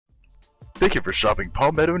Thank you for shopping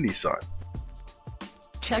Palmetto Nissan.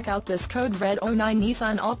 Check out this code red 09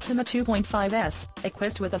 Nissan Altima 2.5S,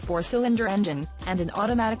 equipped with a 4-cylinder engine and an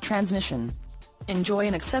automatic transmission. Enjoy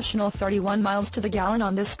an exceptional 31 miles to the gallon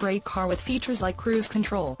on this great car with features like cruise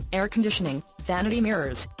control, air conditioning, vanity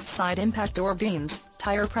mirrors, side impact door beams,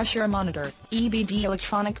 tire pressure monitor, EBD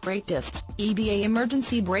electronic brake discs, EBA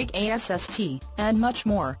emergency brake ASST, and much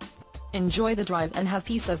more. Enjoy the drive and have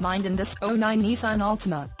peace of mind in this 09 Nissan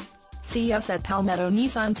Altima. See us at Palmetto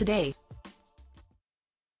Nissan today.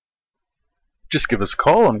 Just give us a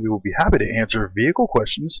call and we will be happy to answer vehicle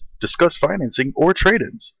questions, discuss financing, or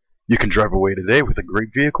trade-ins. You can drive away today with a great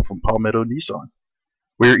vehicle from Palmetto Nissan.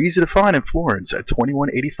 We are easy to find in Florence at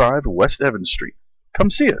 2185 West Evans Street. Come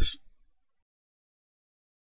see us.